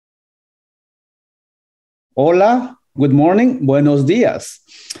Hola, good morning, buenos dias.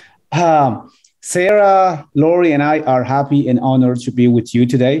 Sarah, Lori, and I are happy and honored to be with you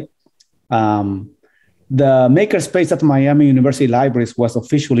today. The makerspace at Miami University Libraries was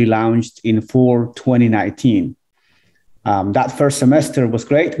officially launched in fall 2019. That first semester was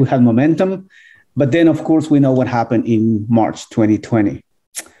great. We had momentum. But then, of course, we know what happened in March 2020.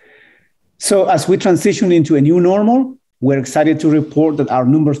 So as we transition into a new normal, we're excited to report that our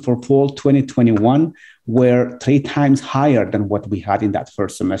numbers for fall 2021 were 3 times higher than what we had in that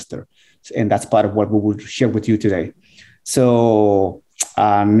first semester. And that's part of what we will share with you today. So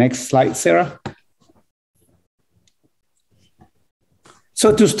next slide, Sarah.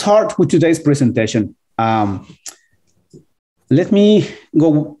 So to start with today's presentation, let me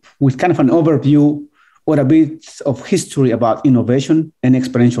go with kind of an overview or a bit of history about innovation and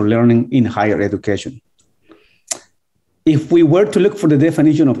experiential learning in higher education. If we were to look for the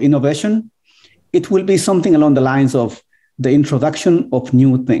definition of innovation, it will be something along the lines of the introduction of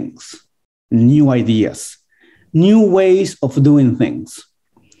new things, new ideas, new ways of doing things.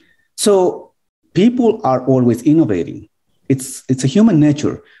 So people are always innovating. It's a human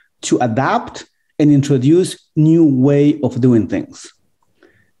nature to adapt and introduce new way of doing things.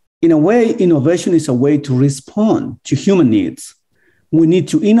 In a way, innovation is a way to respond to human needs. We need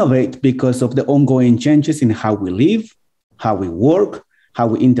to innovate because of the ongoing changes in how we live, how we work, how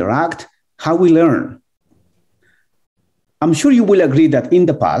we interact, how we learn. I'm sure you will agree that in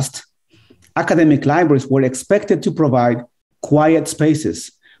the past, academic libraries were expected to provide quiet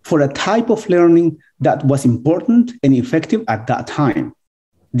spaces for a type of learning that was important and effective at that time,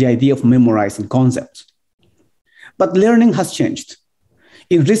 the idea of memorizing concepts. But learning has changed.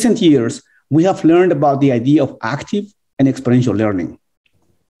 In recent years, we have learned about the idea of active and experiential learning.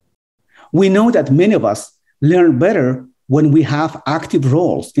 We know that many of us learn better when we have active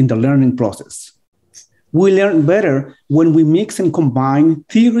roles in the learning process. We learn better when we mix and combine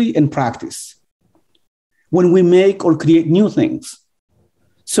theory and practice, when we make or create new things.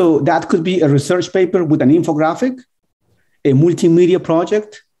 So that could be a research paper with an infographic, a multimedia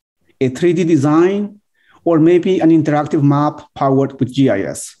project, a 3D design, or maybe an interactive map powered with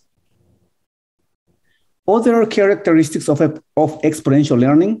GIS. Other characteristics of experiential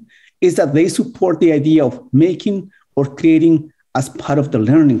learning is that they support the idea of making or creating as part of the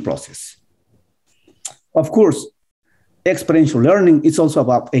learning process. Of course, experiential learning is also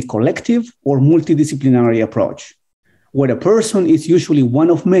about a collective or multidisciplinary approach, where a person is usually one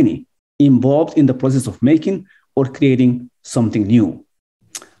of many involved in the process of making or creating something new.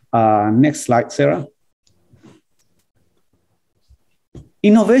 Next slide, Sarah.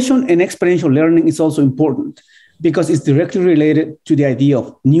 Innovation and experiential learning is also important because it's directly related to the idea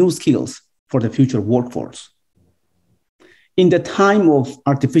of new skills for the future workforce. In the time of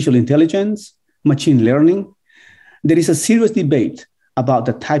artificial intelligence, machine learning, there is a serious debate about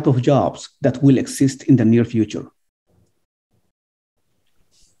the type of jobs that will exist in the near future.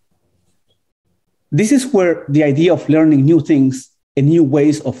 This is where the idea of learning new things and new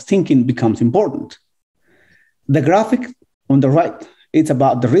ways of thinking becomes important. The graphic on the right, it's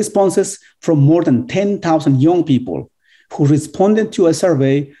about the responses from more than 10,000 young people who responded to a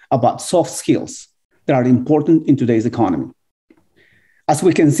survey about soft skills that are important in today's economy. As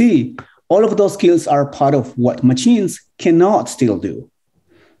we can see, all of those skills are part of what machines cannot still do.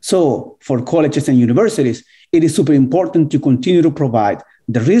 So for colleges and universities, it is super important to continue to provide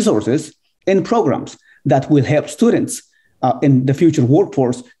the resources and programs that will help students in the future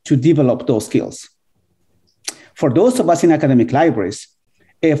workforce to develop those skills. For those of us in academic libraries,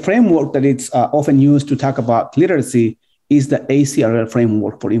 a framework that is often used to talk about literacy is the ACRL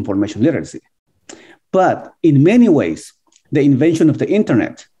framework for information literacy. But in many ways, the invention of the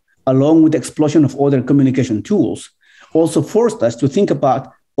internet, along with the explosion of other communication tools, also forced us to think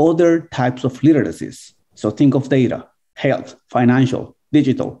about other types of literacies. So think of data, health, financial,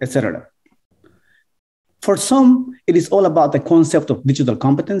 digital, etc. For some, it is all about the concept of digital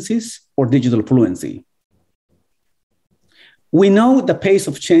competencies or digital fluency. We know the pace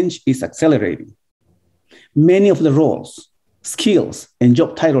of change is accelerating. Many of the roles, skills, and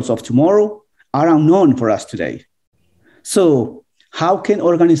job titles of tomorrow are unknown for us today. So how can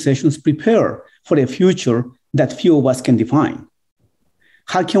organizations prepare for a future that few of us can define?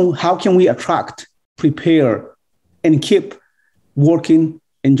 How can we attract, prepare, and keep working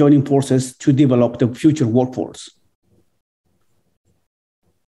and joining forces to develop the future workforce?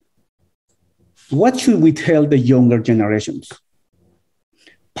 What should we tell the younger generations?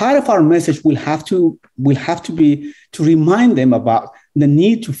 Part of our message will have to be to remind them about the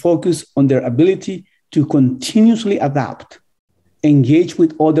need to focus on their ability to continuously adapt, engage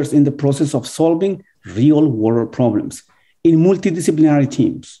with others in the process of solving real-world problems in multidisciplinary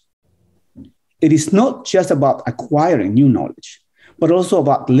teams. It is not just about acquiring new knowledge, but also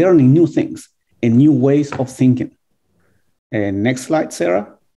about learning new things and new ways of thinking. And next slide,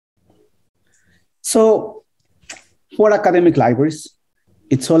 Sarah. So for academic libraries,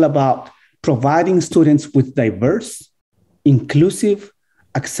 it's all about providing students with diverse, inclusive,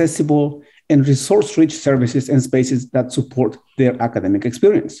 accessible, and resource-rich services and spaces that support their academic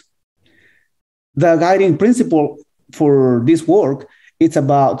experience. The guiding principle for this work is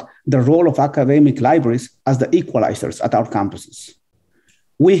about the role of academic libraries as the equalizers at our campuses.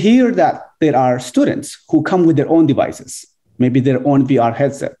 We hear that there are students who come with their own devices, maybe their own VR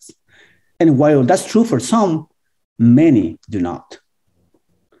headsets. And while that's true for some, many do not.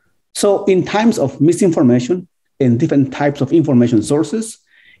 So in times of misinformation and different types of information sources,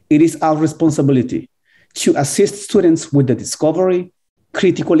 it is our responsibility to assist students with the discovery,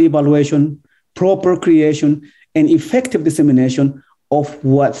 critical evaluation, proper creation, and effective dissemination of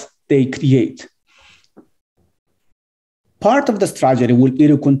what they create. Part of the strategy will be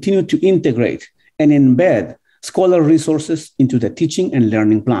to continue to integrate and embed scholar resources into the teaching and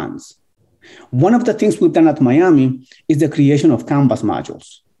learning plans. One of the things we've done at Miami is the creation of Canvas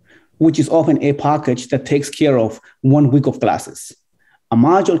modules, which is often a package that takes care of 1 week of classes. A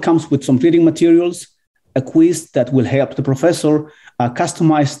module comes with some reading materials, a quiz that will help the professor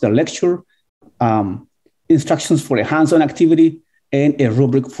customize the lecture, instructions for a hands-on activity, and a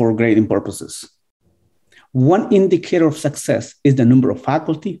rubric for grading purposes. One indicator of success is the number of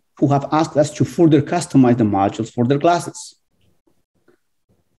faculty who have asked us to further customize the modules for their classes.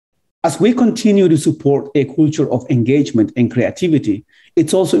 As we continue to support a culture of engagement and creativity,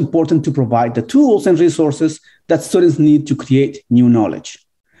 it's also important to provide the tools and resources that students need to create new knowledge.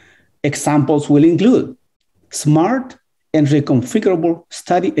 Examples will include smart and reconfigurable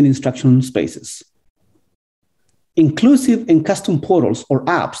study and instructional spaces, inclusive and custom portals or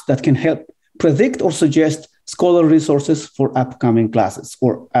apps that can help predict or suggest scholar resources for upcoming classes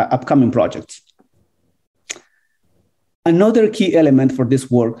or upcoming projects. Another key element for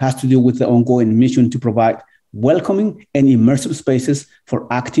this work has to do with the ongoing mission to provide welcoming and immersive spaces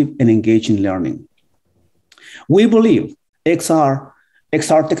for active and engaging learning. We believe XR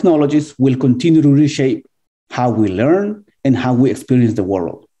technologies will continue to reshape how we learn and how we experience the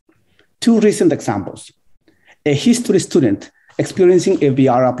world. Two recent examples: a history student experiencing a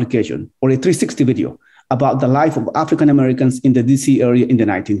VR application or a 360 video about the life of African Americans in the DC area in the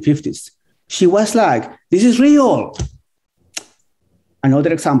 1950s. She was like, "This is real."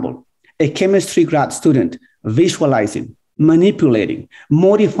 Another example, a chemistry grad student visualizing, manipulating,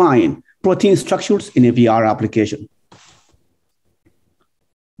 modifying protein structures in a VR application.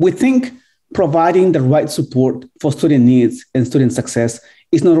 We think providing the right support for student needs and student success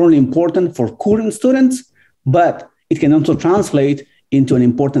is not only important for current students, but it can also translate into an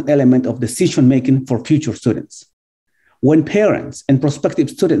important element of decision-making for future students. When parents and prospective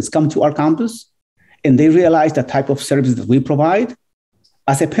students come to our campus and they realize the type of services that we provide,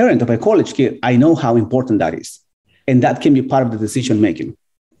 as a parent of a college kid, I know how important that is. And that can be part of the decision-making.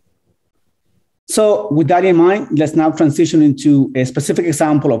 So with that in mind, let's now transition into a specific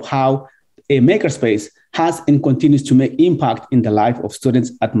example of how a makerspace has and continues to make impact in the life of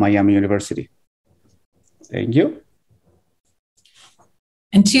students at Miami University. Thank you.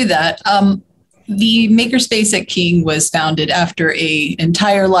 And to that, the makerspace at King was founded after an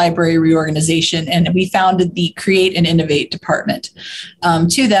entire library reorganization, and we founded the Create and Innovate department.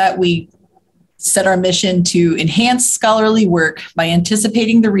 To that, we set our mission to enhance scholarly work by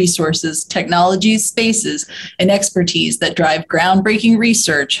anticipating the resources, technologies, spaces, and expertise that drive groundbreaking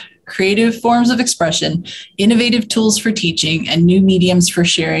research, creative forms of expression, innovative tools for teaching, and new mediums for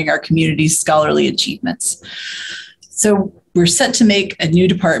sharing our community's scholarly achievements. So we're set to make a new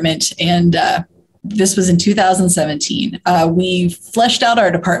department, and this was in 2017. We fleshed out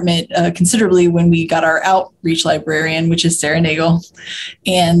our department considerably when we got our outreach librarian, which is Sarah Nagle.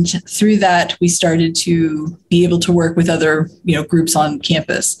 And through that, we started to be able to work with other groups on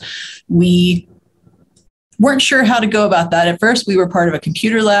campus. We weren't sure how to go about that. At first, we were part of a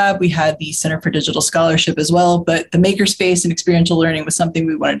computer lab. We had the Center for Digital Scholarship as well, but the makerspace and experiential learning was something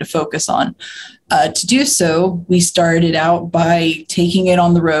we wanted to focus on. To do so, we started out by taking it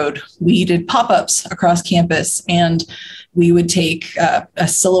on the road. We did pop-ups across campus, and we would take a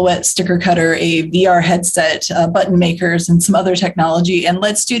silhouette sticker cutter, a VR headset, button makers, and some other technology, and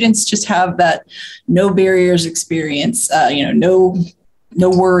let students just have that no barriers experience, no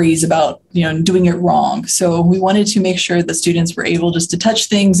worries about doing it wrong. So we wanted to make sure that students were able just to touch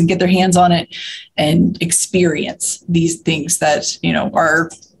things and get their hands on it and experience these things that are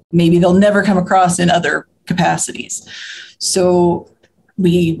maybe they'll never come across in other capacities. So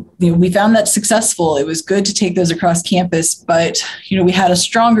we found that successful. It was good to take those across campus, but we had a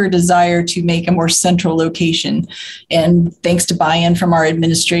stronger desire to make a more central location. And thanks to buy-in from our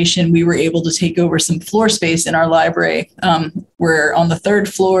administration, we were able to take over some floor space in our library. We're on the 3rd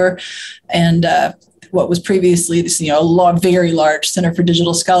floor, and what was previously this, very large Center for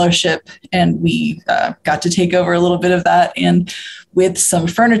Digital Scholarship, and we got to take over a little bit of that. And with some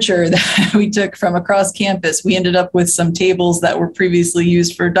furniture that we took from across campus, we ended up with some tables that were previously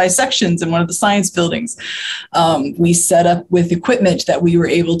used for dissections in one of the science buildings. We set up with equipment that we were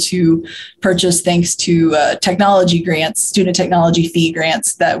able to purchase thanks to technology grants, student technology fee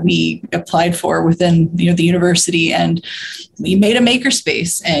grants that we applied for within the university. And we made a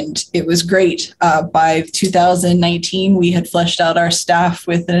makerspace, and it was great. By 2019, we had fleshed out our staff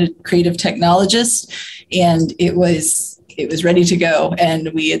with a creative technologist, and it was ready to go.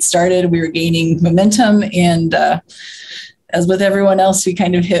 And we were gaining momentum. And as with everyone else, we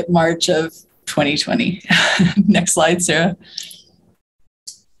kind of hit March of 2020. Next slide, Sarah.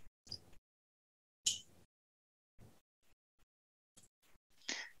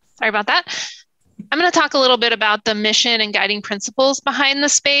 Sorry about that. I'm going to talk a little bit about the mission and guiding principles behind the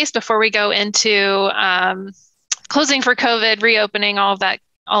space before we go into closing for COVID, reopening, all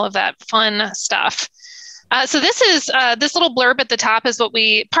of that fun stuff. So this is this little blurb at the top is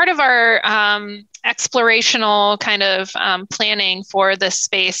part of our explorational kind of planning for this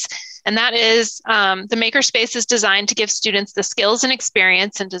space. And that is the makerspace is designed to give students the skills and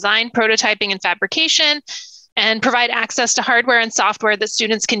experience in design, prototyping, and fabrication, and provide access to hardware and software that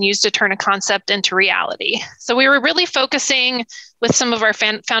students can use to turn a concept into reality. So we were really focusing with some of our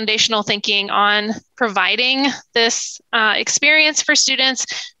foundational thinking on providing this experience for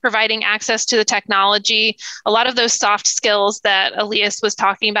students, providing access to the technology, a lot of those soft skills that Elias was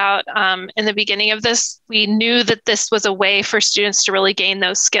talking about in the beginning of this. We knew that this was a way for students to really gain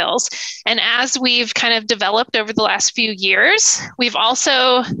those skills. And as we've kind of developed over the last few years, we've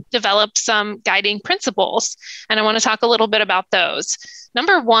also developed some guiding principles. And I want to talk a little bit about those.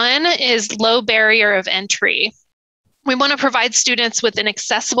 Number one is low barrier of entry. We want to provide students with an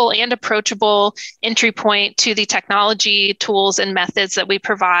accessible and approachable entry point to the technology, tools, and methods that we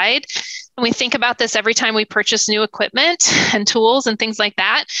provide. And we think about this every time we purchase new equipment and tools and things like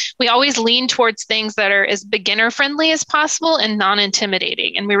that. We always lean towards things that are as beginner-friendly as possible and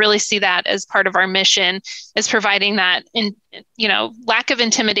non-intimidating. And we really see that as part of our mission, is providing that lack of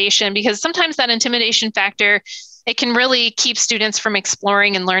intimidation, because sometimes that intimidation factor, it can really keep students from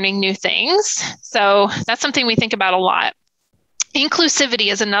exploring and learning new things. So that's something we think about a lot.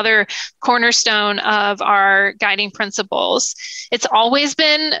 Inclusivity is another cornerstone of our guiding principles. It's always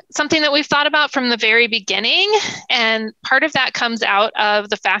been something that we've thought about from the very beginning. And part of that comes out of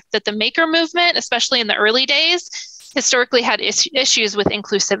the fact that the maker movement, especially in the early days, historically had issues with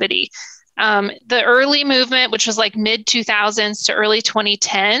inclusivity. The early movement, which was like mid-2000s to early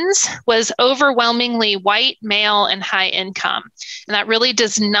 2010s, was overwhelmingly white, male, and high income. And that really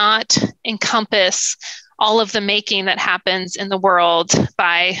does not encompass all of the making that happens in the world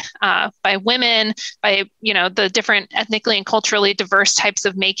by women, by the different ethnically and culturally diverse types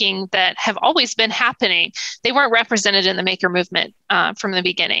of making that have always been happening. They weren't represented in the maker movement from the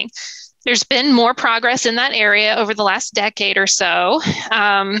beginning. There's been more progress in that area over the last decade or so.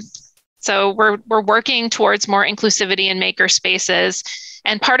 So we're working towards more inclusivity in maker spaces.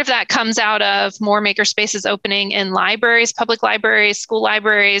 And part of that comes out of more maker spaces opening in libraries, public libraries, school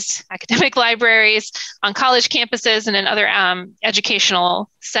libraries, academic libraries, on college campuses, and in other educational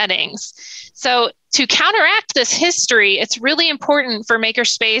settings. So to counteract this history, it's really important for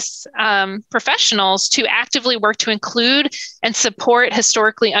makerspace professionals to actively work to include and support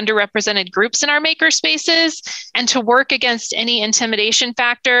historically underrepresented groups in our makerspaces, and to work against any intimidation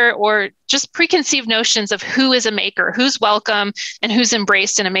factor or just preconceived notions of who is a maker, who's welcome, and who's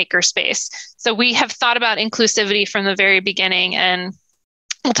embraced in a makerspace. So we have thought about inclusivity from the very beginning, and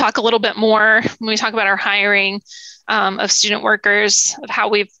we'll talk a little bit more when we talk about our hiring of student workers, of how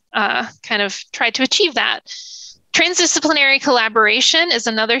we've kind of tried to achieve that. Transdisciplinary collaboration is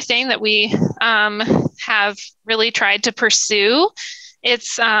another thing that we have really tried to pursue.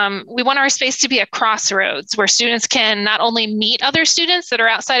 It's we want our space to be a crossroads where students can not only meet other students that are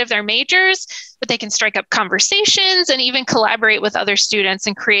outside of their majors, but they can strike up conversations and even collaborate with other students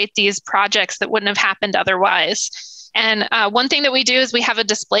and create these projects that wouldn't have happened otherwise. And one thing that we do is we have a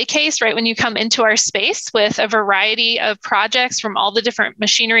display case right when you come into our space with a variety of projects from all the different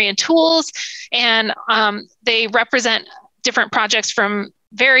machinery and tools. And they represent different projects from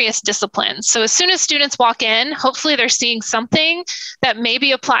various disciplines. So as soon as students walk in, hopefully they're seeing something that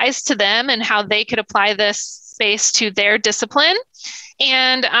maybe applies to them and how they could apply this space to their discipline.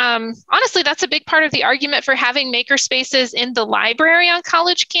 And honestly, that's a big part of the argument for having makerspaces in the library on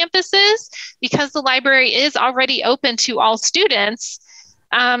college campuses, because the library is already open to all students.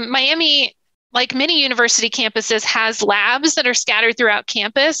 Miami, like many university campuses, has labs that are scattered throughout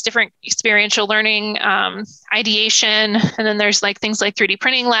campus, different experiential learning, ideation, and then there's like things like 3D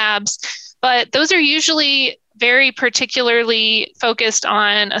printing labs. But those are usually very particularly focused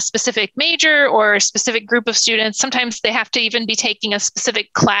on a specific major or a specific group of students. Sometimes they have to even be taking a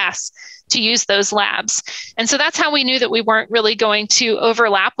specific class to use those labs. And so that's how we knew that we weren't really going to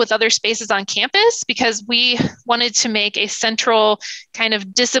overlap with other spaces on campus, because we wanted to make a central kind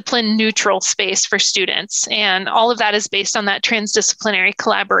of discipline neutral space for students. And all of that is based on that transdisciplinary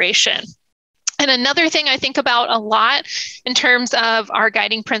collaboration. And another thing I think about a lot in terms of our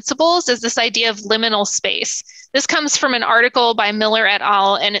guiding principles is this idea of liminal space. This comes from an article by Miller et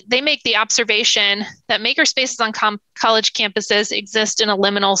al., and they make the observation that makerspaces on college campuses exist in a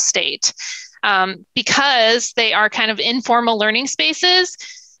liminal state because they are kind of informal learning spaces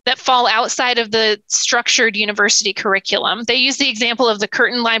that fall outside of the structured university curriculum. They use the example of the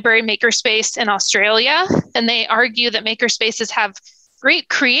Curtin Library Makerspace in Australia, and they argue that makerspaces have great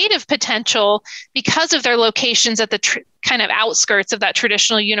creative potential because of their locations at the kind of outskirts of that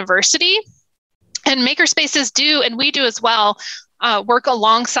traditional university. And makerspaces do, and we do as well, work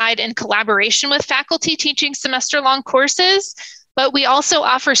alongside in collaboration with faculty teaching semester-long courses. But we also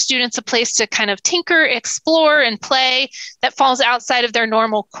offer students a place to kind of tinker, explore, and play that falls outside of their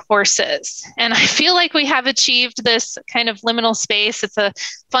normal courses. And I feel like we have achieved this kind of liminal space. It's a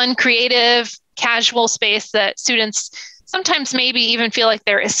fun, creative, casual space that students sometimes maybe even feel like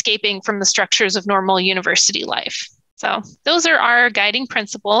they're escaping from the structures of normal university life. So those are our guiding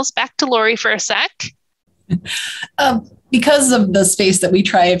principles. Back to Lori for a sec. Because of the space that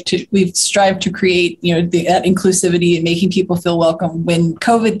we've strived to create, that inclusivity and making people feel welcome. When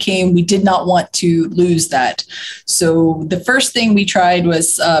COVID came, we did not want to lose that. So the first thing we tried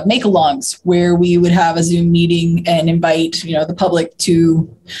was make-alongs, where we would have a Zoom meeting and invite, the public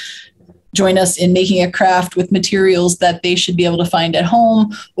to join us in making a craft with materials that they should be able to find at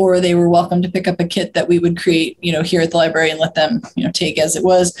home, or they were welcome to pick up a kit that we would create, here at the library and let them, take as it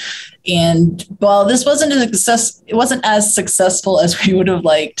was. And while this wasn't a success, it wasn't as successful as we would have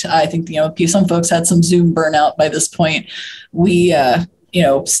liked. I think, some folks had some Zoom burnout by this point. We,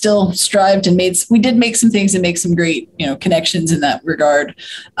 still strived and we did make some things and make some great, connections in that regard.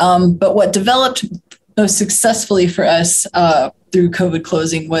 But what developed most successfully for us through COVID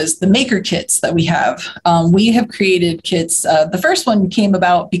closing was the maker kits that we have. We have created kits. The first one came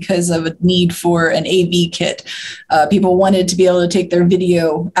about because of a need for an AV kit. People wanted to be able to take their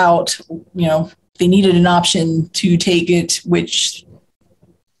video out. They needed an option to take it,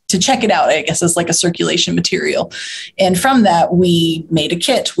 to check it out, I guess, as like a circulation material. And from that, we made a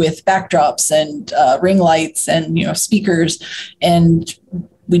kit with backdrops and ring lights and, speakers. And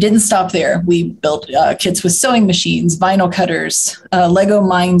we didn't stop there. We built kits with sewing machines, vinyl cutters, Lego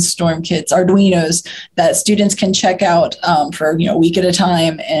Mindstorm kits, Arduinos that students can check out for a week at a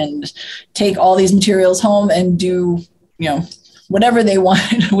time and take all these materials home and do whatever they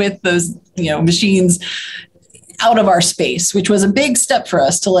want with those machines out of our space, which was a big step for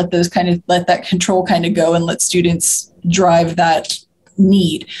us to let that control kind of go and let students drive that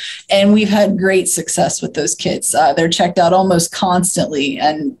need. And we've had great success with those kits. They're checked out almost constantly,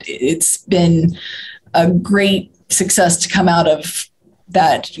 and it's been a great success to come out of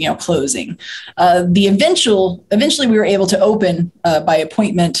that, closing. Eventually we were able to open by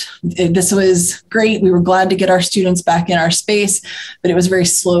appointment. This was great. We were glad to get our students back in our space, but it was very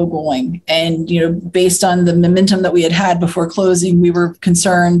slow going. And, based on the momentum that we had before closing, we were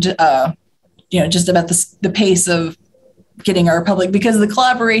concerned, just about the pace of getting our public, because the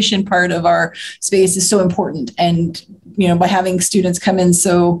collaboration part of our space is so important. And, by having students come in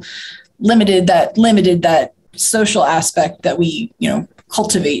so limited that social aspect that we,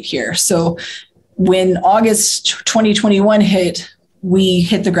 cultivate here. So when August 2021 hit, we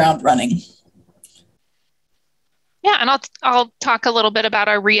hit the ground running. Yeah, and I'll talk a little bit about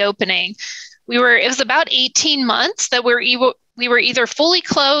our reopening. It was about 18 months that we were either fully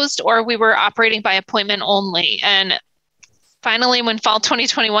closed or we were operating by appointment only. And finally, when fall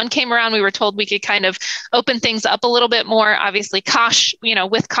 2021 came around, we were told we could kind of open things up a little bit more, obviously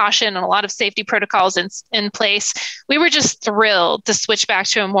with caution and a lot of safety protocols in place. We were just thrilled to switch back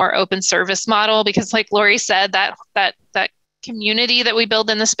to a more open service model because, like Lori said, that community that we build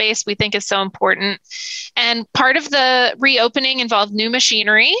in the space we think is so important. And part of the reopening involved new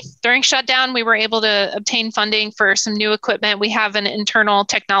machinery. During shutdown, we were able to obtain funding for some new equipment. We have an internal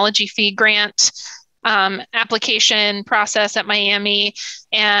technology fee grant application process at Miami,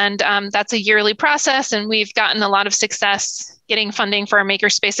 and that's a yearly process, and we've gotten a lot of success getting funding for our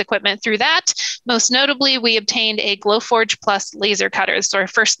makerspace equipment through that. Most notably, we obtained a Glowforge Plus laser cutter. So our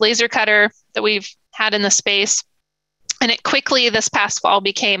first laser cutter that we've had in the space. And it quickly, this past fall,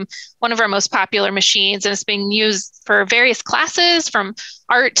 became one of our most popular machines, and it's being used for various classes, from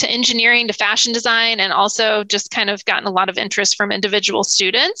art to engineering to fashion design, and also just kind of gotten a lot of interest from individual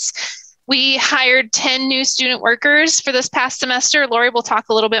students. We hired 10 new student workers for this past semester. Lori will talk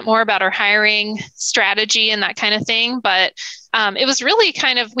a little bit more about our hiring strategy and that kind of thing, but it was really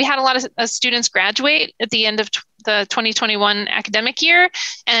kind of, we had a lot of students graduate at the end of the 2021 academic year.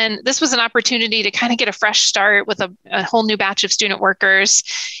 And this was an opportunity to kind of get a fresh start with a whole new batch of student workers.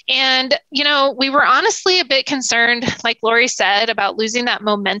 And, you know, we were honestly a bit concerned, like Lori said, about losing that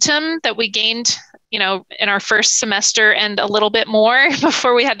momentum that we gained, you know, in our first semester and a little bit more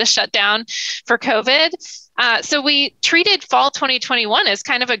before we had to shut down for COVID. So we treated fall 2021 as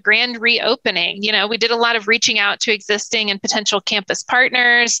kind of a grand reopening. You know, we did a lot of reaching out to existing and potential campus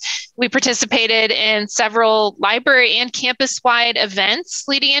partners. We participated in several library and campus-wide events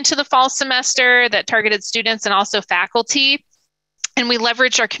leading into the fall semester that targeted students and also faculty. And we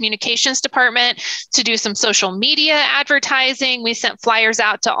leveraged our communications department to do some social media advertising. We sent flyers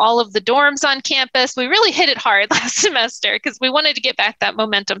out to all of the dorms on campus. We really hit it hard last semester because we wanted to get back that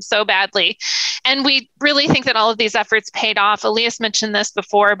momentum so badly. And we really think that all of these efforts paid off. Elias mentioned this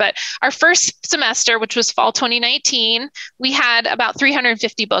before, but our first semester, which was fall 2019, we had about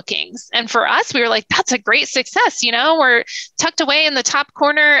 350 bookings. And for us, we were like, that's a great success. You know, we're tucked away in the top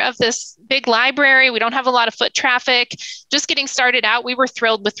corner of this big library. We don't have a lot of foot traffic. Just getting started out, we were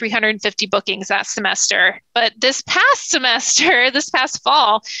thrilled with 350 bookings that semester. But this past semester, this past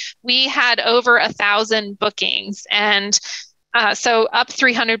fall, we had over 1,000 bookings. And so up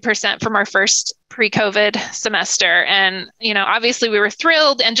 300% from our first pre-COVID semester. And, you know, obviously we were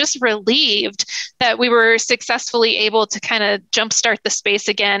thrilled and just relieved that we were successfully able to kind of jumpstart the space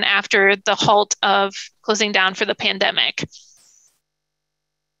again after the halt of closing down for the pandemic.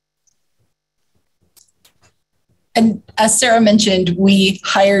 And as Sarah mentioned, we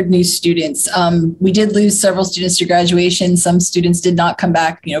hired new students. We did lose several students to graduation. Some students did not come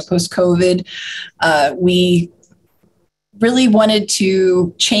back, you know, post-COVID. We really wanted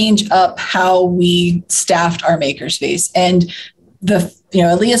to change up how we staffed our makerspace. And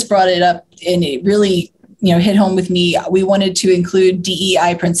Elias brought it up, and it really, you know, hit home with me. We wanted to include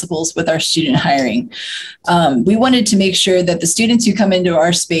DEI principles with our student hiring. We wanted to make sure that the students who come into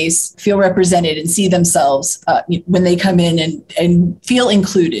our space feel represented and see themselves when they come in and feel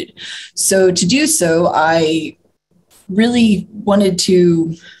included. So to do so, I really wanted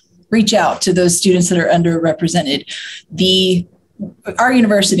to reach out to those students that are underrepresented. Our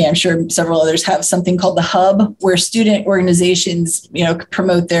university, I'm sure several others, have something called the Hub, where student organizations, you know,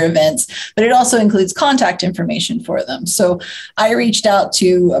 promote their events, but it also includes contact information for them. So I reached out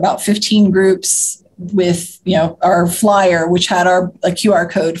to about 15 groups with, you know, our flyer, which had a QR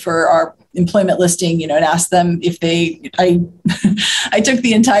code for our employment listing, you know, and asked them if I took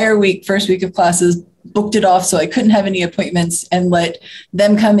the entire first week of classes, booked it off so I couldn't have any appointments, and let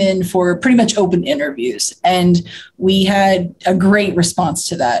them come in for pretty much open interviews. And we had a great response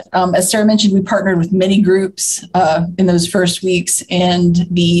to that. As Sarah mentioned, we partnered with many groups in those first weeks, and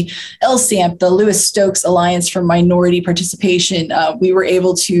the LSAMP, the Lewis Stokes Alliance for Minority Participation, we were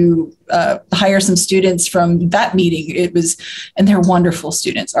able to hire some students from that meeting. And they're wonderful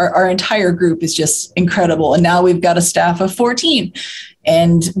students. Our entire group is just incredible. And now we've got a staff of 14,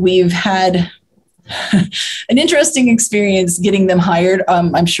 and we've had an interesting experience getting them hired.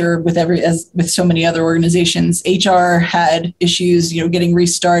 I'm sure as with so many other organizations, HR had issues, you know, getting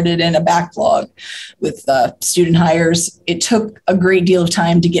restarted and a backlog with student hires. It took a great deal of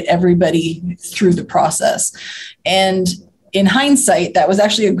time to get everybody through the process. And in hindsight, that was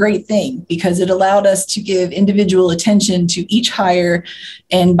actually a great thing because it allowed us to give individual attention to each hire.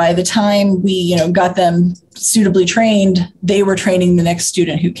 And by the time we, you know, got them suitably trained, they were training the next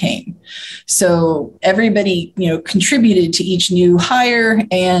student who came. So everybody, you know, contributed to each new hire,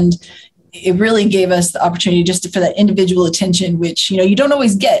 and it really gave us the opportunity for that individual attention, which, you know, you don't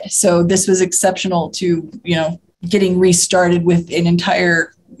always get. So this was exceptional to, you know, getting restarted with an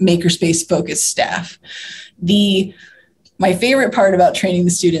entire makerspace focused staff. The My favorite part about training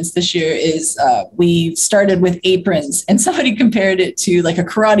the students this year is we started with aprons, and somebody compared it to like a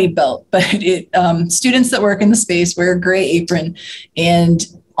karate belt, but students that work in the space wear a gray apron, and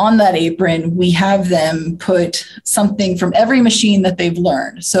on that apron, we have them put something from every machine that they've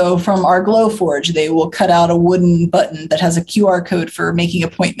learned. So from our Glowforge, they will cut out a wooden button that has a QR code for making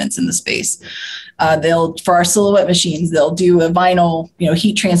appointments in the space. For our silhouette machines, they'll do a vinyl,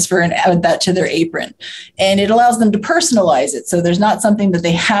 heat transfer and add that to their apron. And it allows them to personalize it. So there's not something that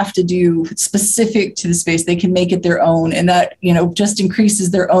they have to do specific to the space. They can make it their own. And that, just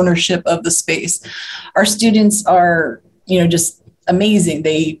increases their ownership of the space. Our students are, just amazing.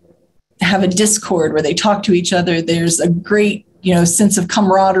 They have a Discord where they talk to each other. There's a great sense of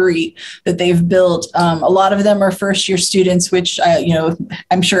camaraderie that they've built. A lot of them are first year students, which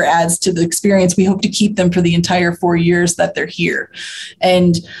I'm sure adds to the experience. We hope to keep them for the entire 4 years that they're here.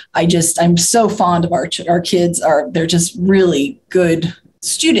 And I'm so fond of our kids. They're just really good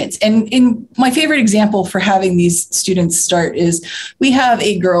students. And in my favorite example for having these students start is we have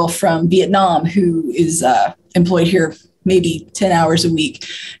a girl from Vietnam who is employed here maybe 10 hours a week.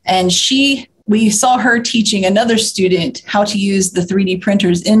 And we saw her teaching another student how to use the 3D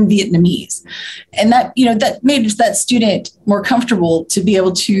printers in Vietnamese. And that made that student more comfortable to be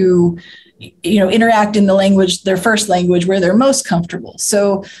able to, interact in the language, their first language, where they're most comfortable.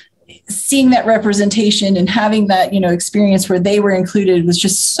 So seeing that representation and having that, experience where they were included was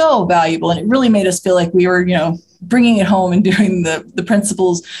just so valuable. And it really made us feel like we were, bringing it home and doing the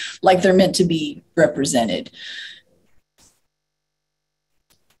principles like they're meant to be represented.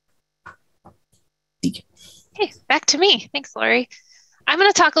 Hey, back to me. Thanks, Lori. I'm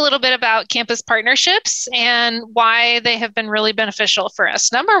going to talk a little bit about campus partnerships and why they have been really beneficial for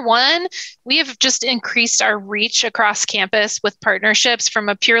us. Number one, we have just increased our reach across campus with partnerships from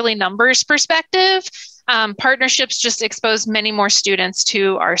a purely numbers perspective. Partnerships just expose many more students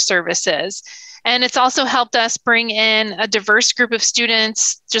to our services. And it's also helped us bring in a diverse group of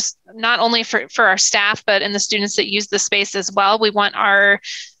students, just not only for our staff, but in the students that use the space as well. We want our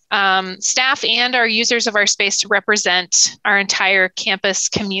staff and our users of our space to represent our entire campus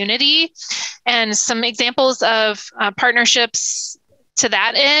community. And some examples of partnerships to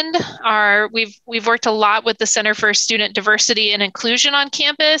that end are we've worked a lot with the Center for Student Diversity and Inclusion on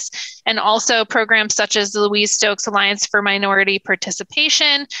campus, and also programs such as the Louise Stokes Alliance for Minority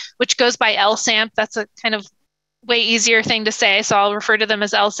Participation, which goes by LSAMP. That's a kind of way easier thing to say, so I'll refer to them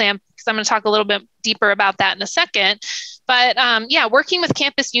as LSAMP because I'm going to talk a little bit deeper about that in a second. But working with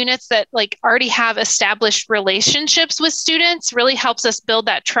campus units that already have established relationships with students really helps us build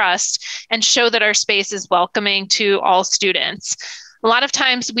that trust and show that our space is welcoming to all students. A lot of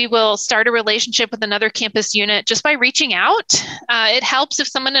times we will start a relationship with another campus unit just by reaching out. It helps if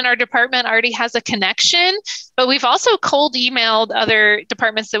someone in our department already has a connection, but we've also cold emailed other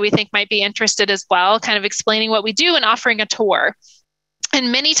departments that we think might be interested as well, kind of explaining what we do and offering a tour. And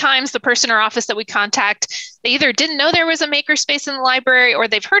many times the person or office that we contact, they either didn't know there was a makerspace in the library or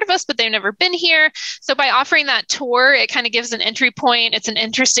they've heard of us, but they've never been here. So by offering that tour, it kind of gives an entry point. It's an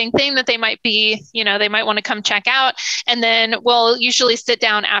interesting thing that they might want to come check out. And then we'll usually sit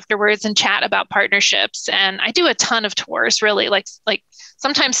down afterwards and chat about partnerships. And I do a ton of tours, really, like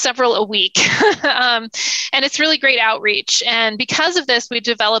sometimes several a week. And it's really great outreach. And because of this, we've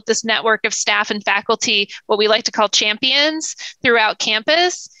developed this network of staff and faculty, what we like to call champions, throughout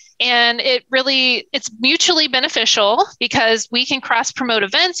campus. And it's mutually beneficial because we can cross-promote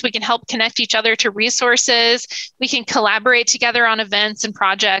events, we can help connect each other to resources, we can collaborate together on events and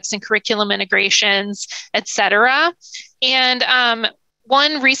projects and curriculum integrations, et cetera. And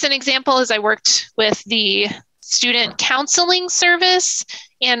one recent example is I worked with the student counseling service.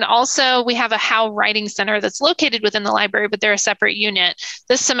 And also we have a How Writing Center that's located within the library, but they're a separate unit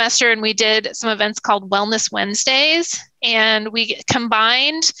this semester. And we did some events called Wellness Wednesdays. And we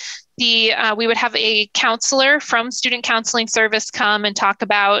combined we would have a counselor from Student Counseling Service come and talk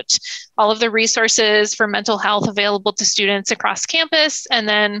about all of the resources for mental health available to students across campus. And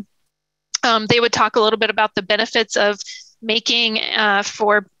then they would talk a little bit about the benefits of making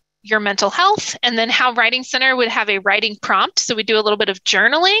for your mental health. And then How Writing Center would have a writing prompt. So we do a little bit of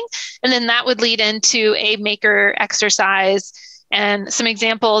journaling, and then that would lead into a maker exercise. And some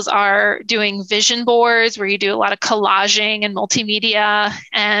examples are doing vision boards where you do a lot of collaging and multimedia,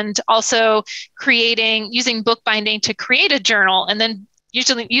 and also using bookbinding to create a journal, and then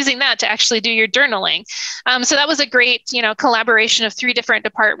usually using that to actually do your journaling. So that was a great, collaboration of 3 different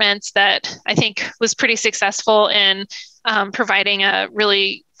departments that I think was pretty successful in providing a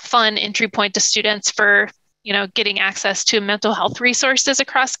really fun entry point to students for, getting access to mental health resources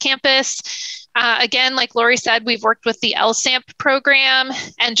across campus. Again, like Lori said, we've worked with the LSAMP program.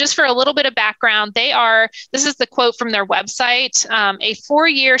 And just for a little bit of background, this is the quote from their website, a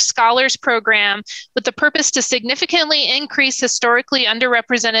 4-year scholars program with the purpose to significantly increase historically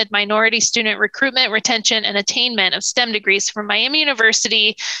underrepresented minority student recruitment, retention, and attainment of STEM degrees from Miami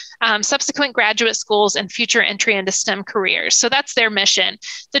University, subsequent graduate schools, and future entry into STEM careers. So that's their mission.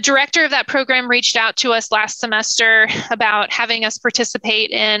 The director of that program reached out to us last semester about having us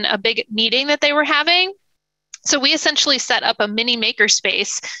participate in a big meeting that they were having. So we essentially set up a mini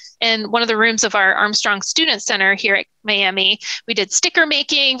makerspace in one of the rooms of our Armstrong Student Center here at Miami. We did sticker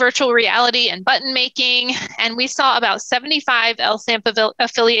making, virtual reality, and button making, and we saw about 75 LSAMP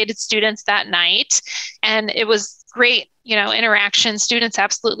affiliated students that night. And it was great, interaction. Students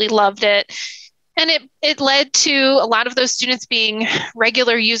absolutely loved it. And it led to a lot of those students being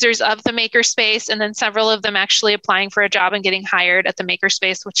regular users of the makerspace, and then several of them actually applying for a job and getting hired at the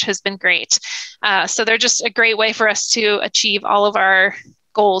makerspace, which has been great. So they're just a great way for us to achieve all of our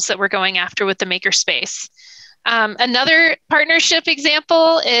goals that we're going after with the makerspace. Another partnership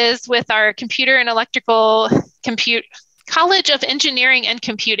example is with our Computer and Electrical College of Engineering and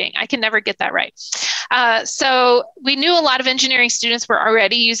Computing. I can never get that right. So we knew a lot of engineering students were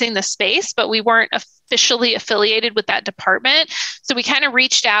already using the space, but we weren't officially affiliated with that department. So we kind of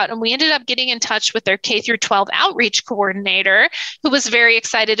reached out, and we ended up getting in touch with their K through 12 outreach coordinator, who was very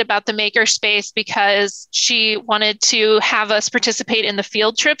excited about the makerspace because she wanted to have us participate in the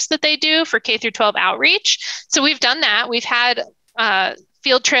field trips that they do for K through 12 outreach. So we've done that. We've had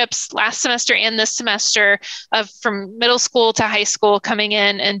field trips last semester and this semester from middle school to high school, coming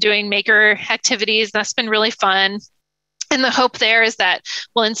in and doing maker activities. That's been really fun. And the hope there is that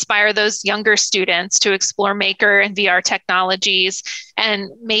we'll inspire those younger students to explore maker and VR technologies,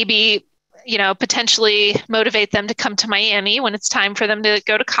 and maybe potentially motivate them to come to Miami when it's time for them to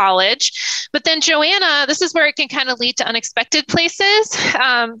go to college. But then Joanna, this is where it can kind of lead to unexpected places.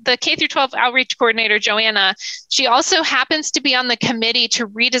 The K through 12 outreach coordinator, Joanna, she also happens to be on the committee to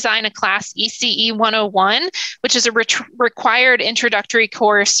redesign a class, ECE 101, which is a required introductory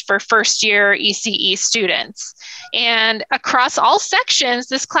course for first-year ECE students. And across all sections,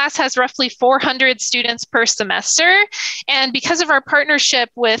 this class has roughly 400 students per semester. And because of our partnership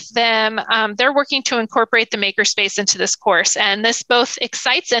with them, they're working to incorporate the makerspace into this course. And this both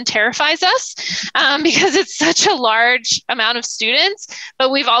excites and terrifies us because it's such a large amount of students.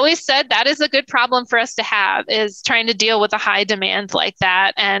 But we've always said that is a good problem for us to have, is trying to deal with a high demand like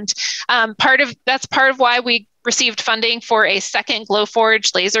that. And that's part of why we received funding for a second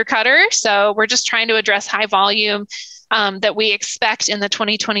Glowforge laser cutter. So we're just trying to address high volume that we expect in the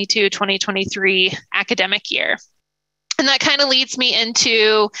 2022-2023 academic year. And that kind of leads me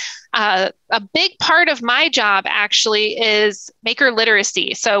into a big part of my job actually is maker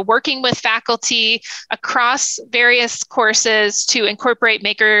literacy. So working with faculty across various courses to incorporate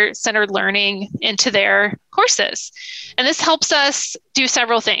maker-centered learning into their courses. And this helps us do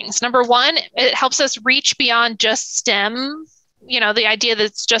several things. Number one, it helps us reach beyond just STEM, the idea that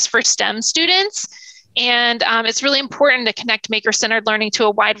it's just for STEM students. And it's really important to connect maker-centered learning to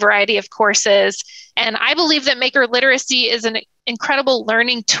a wide variety of courses. And I believe that maker literacy is an incredible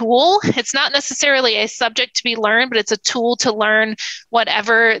learning tool. It's not necessarily a subject to be learned, but it's a tool to learn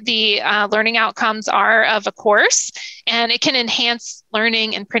whatever the learning outcomes are of a course. And it can enhance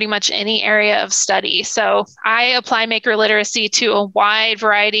learning in pretty much any area of study. So I apply maker literacy to a wide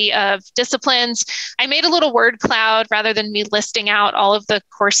variety of disciplines. I made a little word cloud rather than me listing out all of the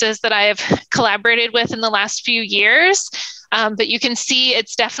courses that I have collaborated with in the last few years. But you can see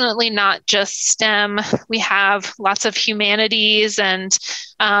it's definitely not just STEM. We have lots of humanities and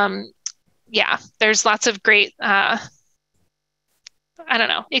there's lots of great,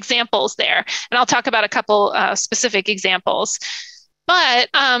 examples there. And I'll talk about a couple specific examples. But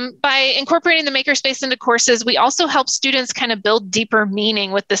by incorporating the makerspace into courses, we also help students kind of build deeper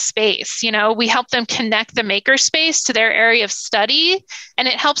meaning with the space. We help them connect the makerspace to their area of study, and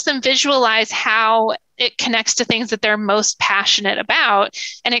it helps them visualize how it connects to things that they're most passionate about.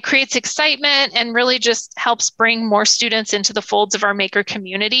 And it creates excitement and really just helps bring more students into the folds of our maker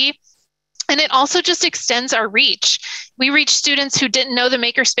community. And it also just extends our reach. We reach students who didn't know the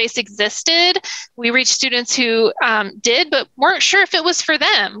makerspace existed. We reach students who did, but weren't sure if it was for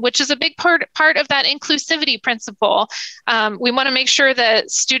them, which is a big part of that inclusivity principle. We want to make sure that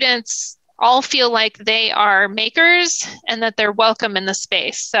students all feel like they are makers and that they're welcome in the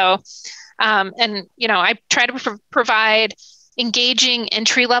space. So, I try to provide engaging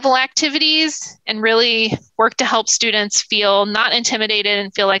entry-level activities and really work to help students feel not intimidated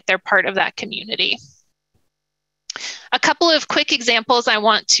and feel like they're part of that community. A couple of quick examples I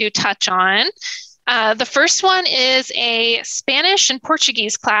want to touch on. The first one is a Spanish and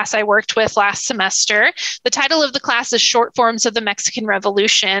Portuguese class I worked with last semester. The title of the class is Short Forms of the Mexican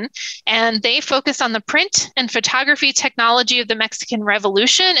Revolution, and they focus on the print and photography technology of the Mexican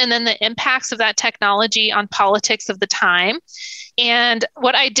Revolution and then the impacts of that technology on politics of the time. And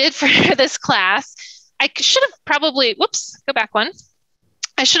what I did for this class, I should have probably, go back one.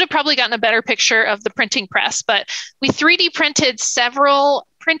 I should have probably gotten a better picture of the printing press, but we 3D printed several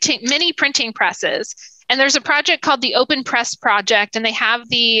mini printing presses. And there's a project called the Open Press Project, and they have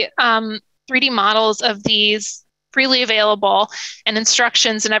the 3D models of these freely available and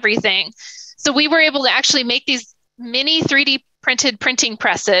instructions and everything. So we were able to actually make these mini 3D printed printing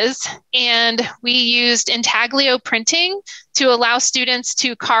presses, and we used intaglio printing to allow students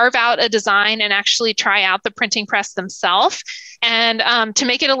to carve out a design and actually try out the printing press themselves. And to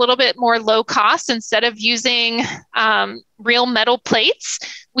make it a little bit more low cost, instead of using real metal plates,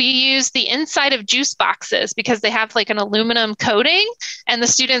 we use the inside of juice boxes because they have like an aluminum coating, and the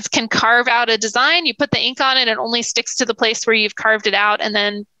students can carve out a design. You put the ink on it, and it only sticks to the place where you've carved it out, and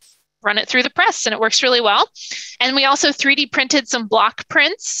then run it through the press, and it works really well. And we also 3D printed some block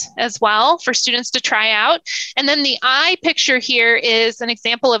prints as well for students to try out. And then the eye picture here is an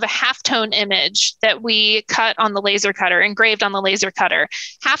example of a halftone image that we cut on the laser cutter, engraved on the laser cutter.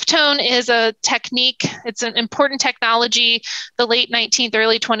 Halftone is a technique, it's an important technology, the late 19th,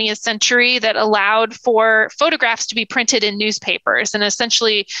 early 20th century, that allowed for photographs to be printed in newspapers and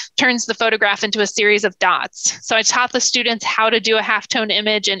essentially turns the photograph into a series of dots. So I taught the students how to do a halftone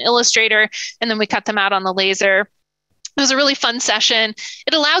image in Illustrator, and then we cut them out on the laser. It was a really fun session.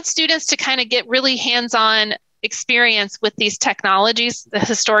 It allowed students to kind of get really hands-on experience with these technologies, the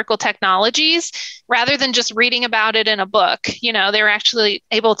historical technologies, rather than just reading about it in a book. You know, they were actually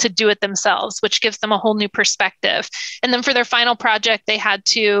able to do it themselves, which gives them a whole new perspective. And then for their final project, they had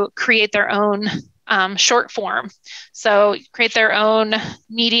to create their own short form. So create their own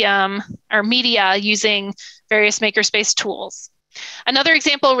medium or media using various makerspace tools. Another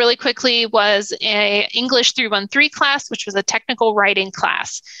example really quickly was a English 313 class, which was a technical writing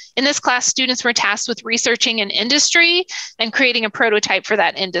class. In this class, students were tasked with researching an industry and creating a prototype for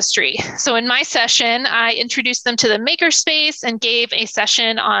that industry. So in my session, I introduced them to the makerspace and gave a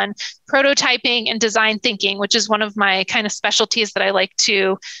session on prototyping and design thinking, which is one of my kind of specialties that I like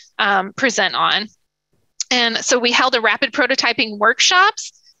to present on. And so we held a rapid prototyping workshop,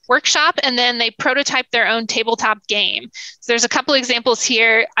 and then they prototyped their own tabletop game. So there's a couple examples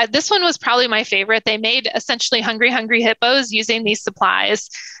here. This one was probably my favorite. They made essentially Hungry Hippos using these supplies.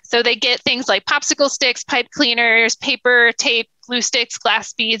 So they get things like popsicle sticks, pipe cleaners, paper, tape, glue sticks,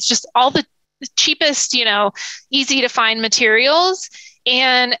 glass beads, just all the cheapest, easy to find materials.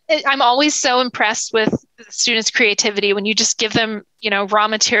 And I'm always so impressed with students' creativity when you just give them, raw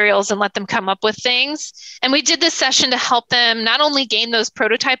materials and let them come up with things. And we did this session to help them not only gain those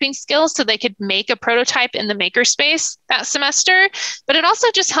prototyping skills so they could make a prototype in the makerspace that semester, but it also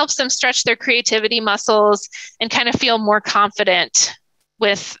just helps them stretch their creativity muscles and kind of feel more confident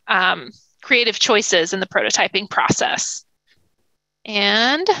with creative choices in the prototyping process.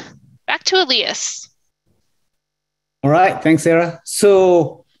 And back to Elias. All right, thanks, Sarah.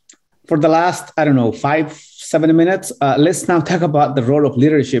 So for the last, 5-7 minutes, let's now talk about the role of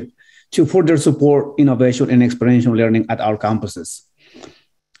leadership to further support innovation and experiential learning at our campuses.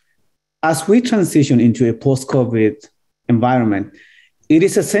 As we transition into a post-COVID environment, it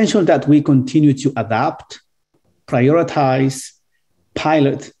is essential that we continue to adapt, prioritize,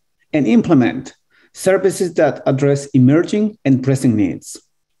 pilot, and implement services that address emerging and pressing needs.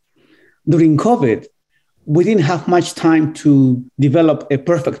 During COVID, we didn't have much time to develop a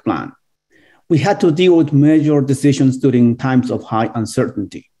perfect plan. We had to deal with major decisions during times of high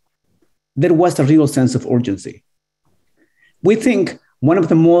uncertainty. There was a real sense of urgency. We think one of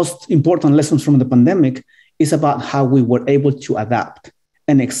the most important lessons from the pandemic is about how we were able to adapt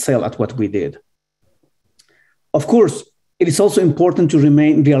and excel at what we did. Of course, it is also important to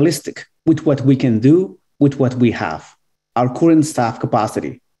remain realistic with what we can do with what we have, our current staff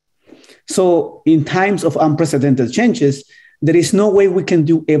capacity. So in times of unprecedented changes, there is no way we can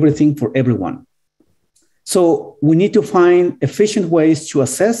do everything for everyone. So we need to find efficient ways to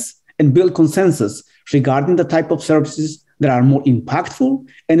assess and build consensus regarding the type of services that are more impactful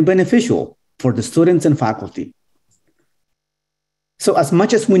and beneficial for the students and faculty. So as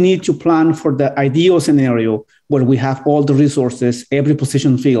much as we need to plan for the ideal scenario where we have all the resources, every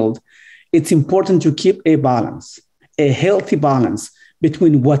position filled, it's important to keep a balance, a healthy balance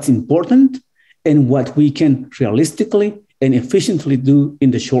between what's important and what we can realistically and efficiently do in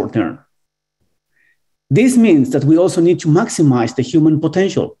the short term. This means that we also need to maximize the human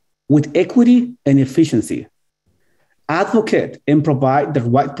potential with equity and efficiency, advocate and provide the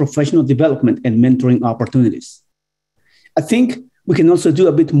right professional development and mentoring opportunities. I think we can also do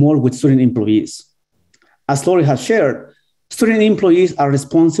a bit more with student employees. As Lori has shared, student employees are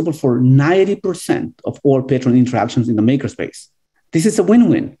responsible for 90% of all patron interactions in the makerspace. This is a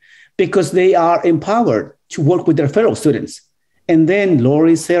win-win because they are empowered to work with their fellow students. And then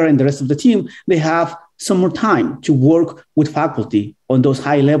Lori, Sarah, and the rest of the team, they have some more time to work with faculty on those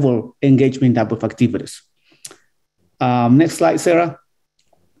high-level engagement type of activities. Next slide, Sarah.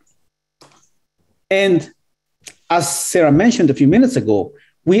 And as Sarah mentioned a few minutes ago,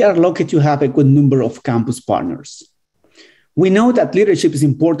 we are lucky to have a good number of campus partners. We know that leadership is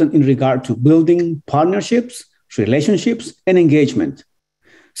important in regard to building partnerships, relationships, and engagement.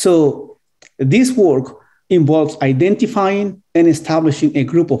 So this work involves identifying and establishing a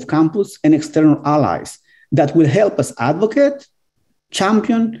group of campus and external allies that will help us advocate,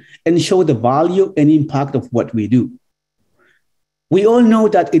 champion, and show the value and impact of what we do. We all know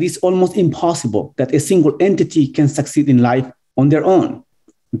that it is almost impossible that a single entity can succeed in life on their own,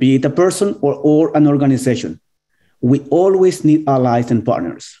 be it a person or an organization. We always need allies and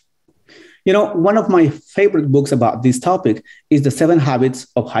partners. You know, one of my favorite books about this topic is The 7 Habits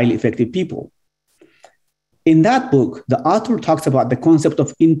of Highly Effective People. In that book, the author talks about the concept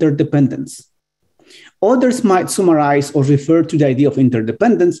of interdependence. Others might summarize or refer to the idea of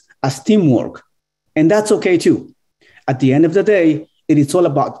interdependence as teamwork, and that's okay too. At the end of the day, it is all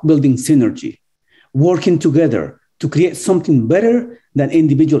about building synergy, working together to create something better than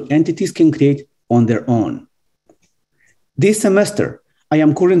individual entities can create on their own. This semester,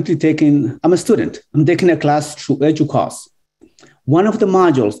 I'm a student. I'm taking a class through EduCause. One of the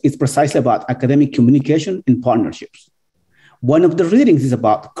modules is precisely about academic communication and partnerships. One of the readings is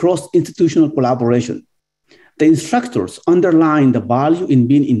about cross-institutional collaboration. The instructors underline the value in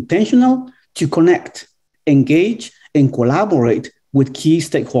being intentional to connect, engage, and collaborate with key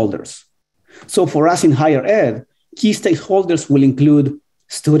stakeholders. So for us in higher ed, key stakeholders will include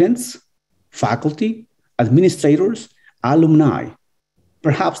students, faculty, administrators, alumni,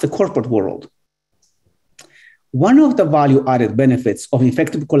 perhaps the corporate world. One of the value-added benefits of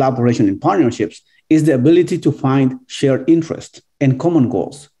effective collaboration and partnerships is the ability to find shared interests and common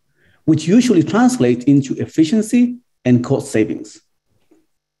goals, which usually translate into efficiency and cost savings.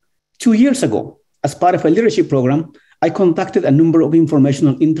 2 years ago, as part of a leadership program, I conducted a number of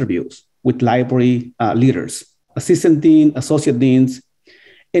informational interviews with library leaders, assistant dean, associate deans.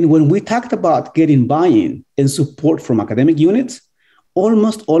 And when we talked about getting buy-in and support from academic units,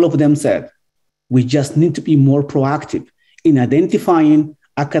 almost all of them said, we just need to be more proactive in identifying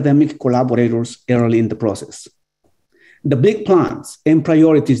academic collaborators early in the process. The big plans and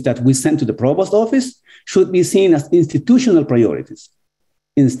priorities that we send to the provost office should be seen as institutional priorities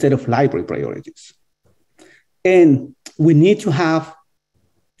instead of library priorities. And we need to have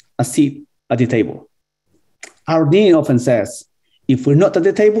a seat at the table. Our dean often says, if we're not at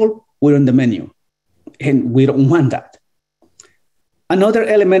the table, we're on the menu, and we don't want that. Another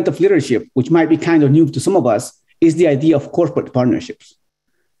element of leadership, which might be kind of new to some of us, is the idea of corporate partnerships.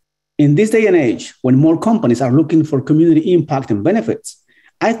 In this day and age, when more companies are looking for community impact and benefits,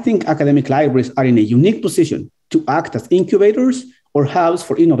 I think academic libraries are in a unique position to act as incubators or hubs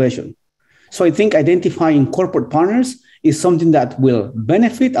for innovation. So I think identifying corporate partners is something that will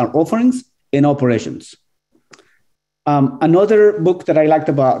benefit our offerings and operations. Another book that I liked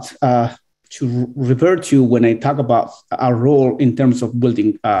about to refer to when I talk about our role in terms of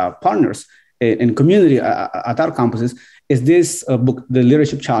building partners and community at our campuses is this book, The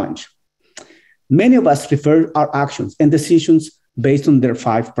Leadership Challenge. Many of us refer our actions and decisions based on their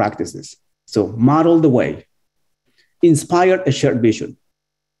 5 practices. So model the way, inspire a shared vision,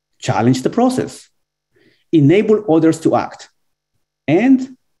 challenge the process, enable others to act,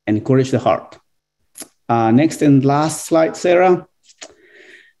 and encourage the heart. Next and last slide, Sarah.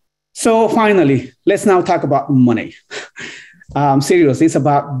 So finally, let's now talk about money. Seriously, it's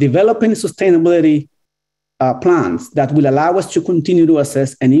about developing sustainability plans that will allow us to continue to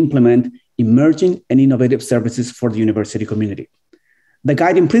assess and implement emerging and innovative services for the university community. The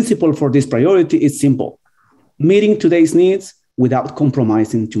guiding principle for this priority is simple: meeting today's needs without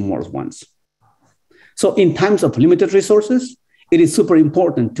compromising tomorrow's ones. So in times of limited resources, it is super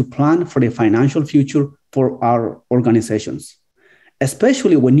important to plan for the financial future for our organizations,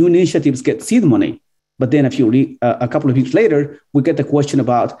 especially when new initiatives get seed money, but then a couple of weeks later, we get the question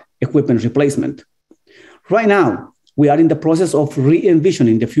about equipment replacement. Right now, we are in the process of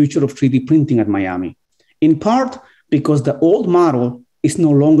re-envisioning the future of 3D printing at Miami, in part because the old model is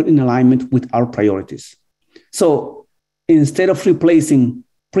no longer in alignment with our priorities. So instead of replacing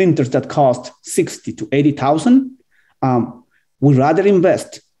printers that cost 60 to 80,000, we rather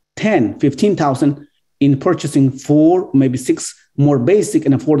invest 10, 15,000 in purchasing 4, maybe 6 more basic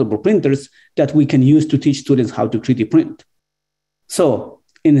and affordable printers that we can use to teach students how to 3D print. So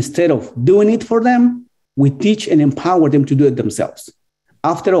instead of doing it for them, we teach and empower them to do it themselves.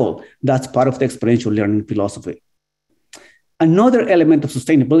 After all, that's part of the experiential learning philosophy. Another element of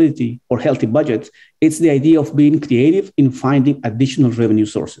sustainability or healthy budgets is the idea of being creative in finding additional revenue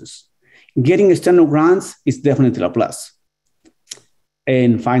sources. Getting external grants is definitely a plus.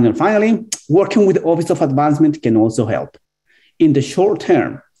 And finally, working with the Office of Advancement can also help. In the short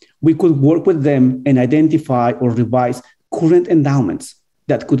term, we could work with them and identify or revise current endowments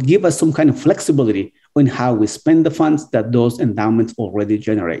that could give us some kind of flexibility on how we spend the funds that those endowments already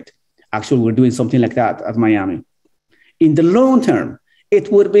generate. Actually, we're doing something like that at Miami. In the long term,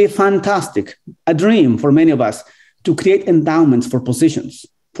 it would be fantastic, a dream for many of us, to create endowments for positions,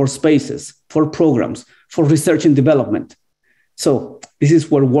 for spaces, for programs, for research and development. So this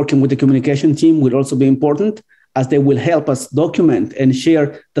is where working with the communication team will also be important, as they will help us document and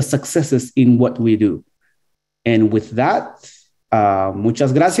share the successes in what we do. And with that,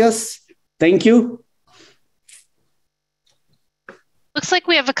 muchas gracias. Thank you. Looks like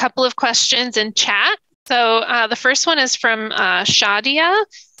we have a couple of questions in chat. So the first one is from Shadia.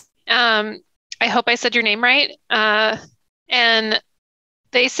 I hope I said your name right. And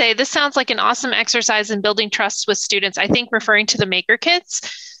they say, this sounds like an awesome exercise in building trust with students, I think referring to the maker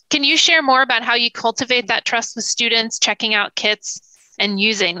kits. Can you share more about how you cultivate that trust with students, checking out kits and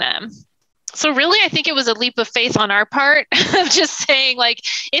using them? So really, I think it was a leap of faith on our part of just saying, like,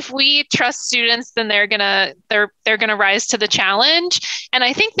 if we trust students, then they're gonna rise to the challenge. And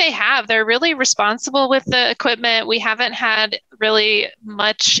I think they have. They're really responsible with the equipment. We haven't had really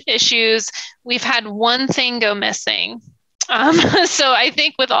much issues. We've had one thing go missing. So I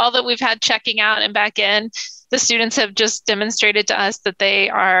think with all that we've had checking out and back in, the students have just demonstrated to us that they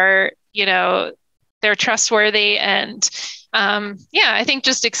are, they're trustworthy. And I think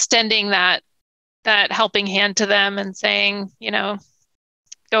just extending that helping hand to them and saying,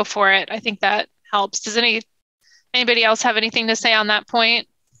 go for it. I think that helps. Does anybody else have anything to say on that point?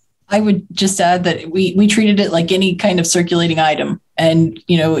 I would just add that we treated it like any kind of circulating item. And,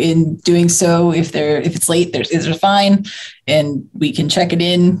 in doing so, if it's late, they're fine. And we can check it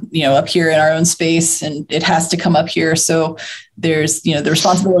in, up here in our own space, and it has to come up here. So there's, the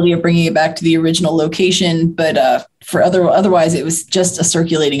responsibility of bringing it back to the original location. But otherwise, it was just a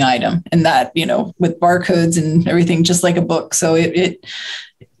circulating item, and that, with barcodes and everything, just like a book. So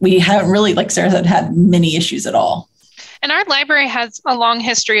we haven't really, like Sarah said, had many issues at all. And our library has a long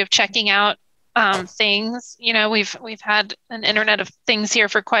history of checking out things. We've had an Internet of Things here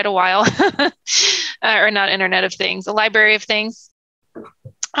for quite a while, or not Internet of Things, a library of things.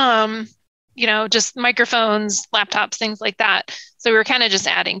 Just microphones, laptops, things like that. So we were kind of just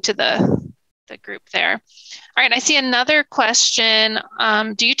adding to the group there. All right, I see another question.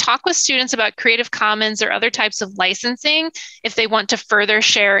 Do you talk with students about Creative Commons or other types of licensing if they want to further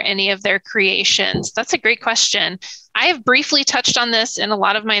share any of their creations? That's a great question. I have briefly touched on this in a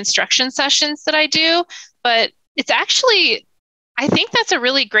lot of my instruction sessions that I do, but it's actually, I think that's a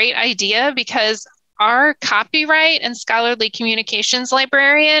really great idea, because our copyright and scholarly communications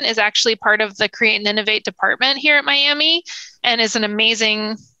librarian is actually part of the Create and Innovate department here at Miami, and is an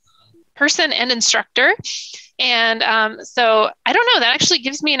amazing person and instructor. And so I don't know, that actually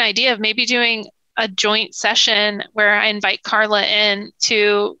gives me an idea of maybe doing a joint session where I invite Carla in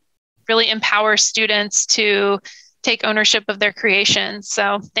to really empower students to take ownership of their creations.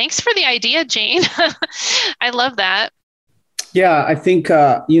 So thanks for the idea, Jane. I love that. Yeah, I think,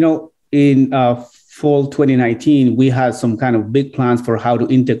 in fall 2019, we had some kind of big plans for how to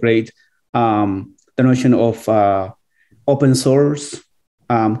integrate the notion of open source,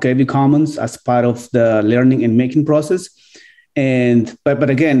 Creative Commons as part of the learning and making process. But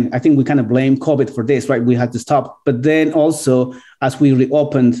again, I think we kind of blame COVID for this, right? We had to stop. But then also, as we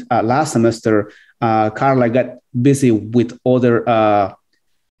reopened last semester, Carla got busy with other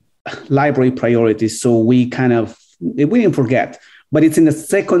library priorities. So we didn't forget, but it's in the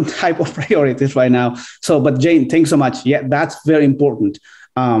second type of priorities right now. So, but Jane, thanks so much. Yeah, that's very important,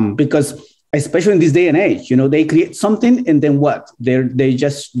 because especially in this day and age, they create something, and then what? They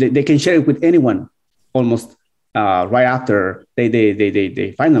can share it with anyone almost right after they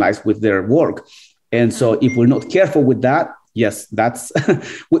finalize with their work. And so if we're not careful with that, yes, that's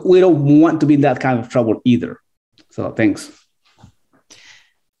we don't want to be in that kind of trouble either. So thanks.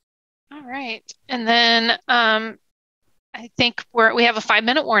 All right. And then I think we have a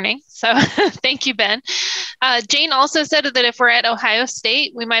 5-minute warning. So thank you, Ben. Jane also said that if we're at Ohio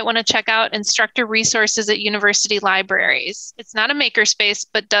State, we might want to check out instructor resources at university libraries. It's not a makerspace,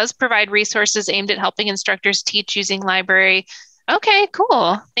 but does provide resources aimed at helping instructors teach using library. Okay,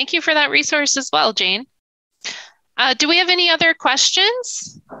 cool. Thank you for that resource as well, Jane. Do we have any other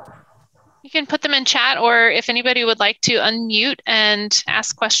questions? You can put them in chat, or if anybody would like to unmute and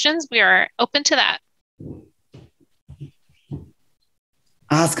ask questions, we are open to that.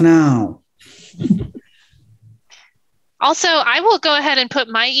 Ask now. Also, I will go ahead and put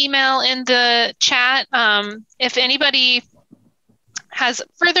my email in the chat. If anybody has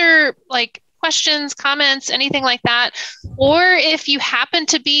further questions, comments, anything like that, or if you happen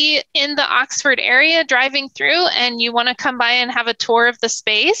to be in the Oxford area driving through and you want to come by and have a tour of the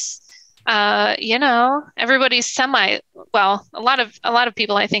space, everybody's a lot of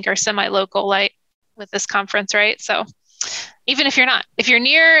people I think are semi-local with this conference, right? So even if you're not, if you're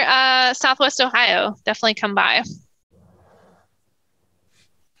near Southwest Ohio, definitely come by.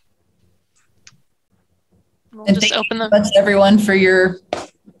 We'll just open them. Thank you so much, everyone, for your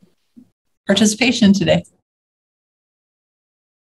participation today.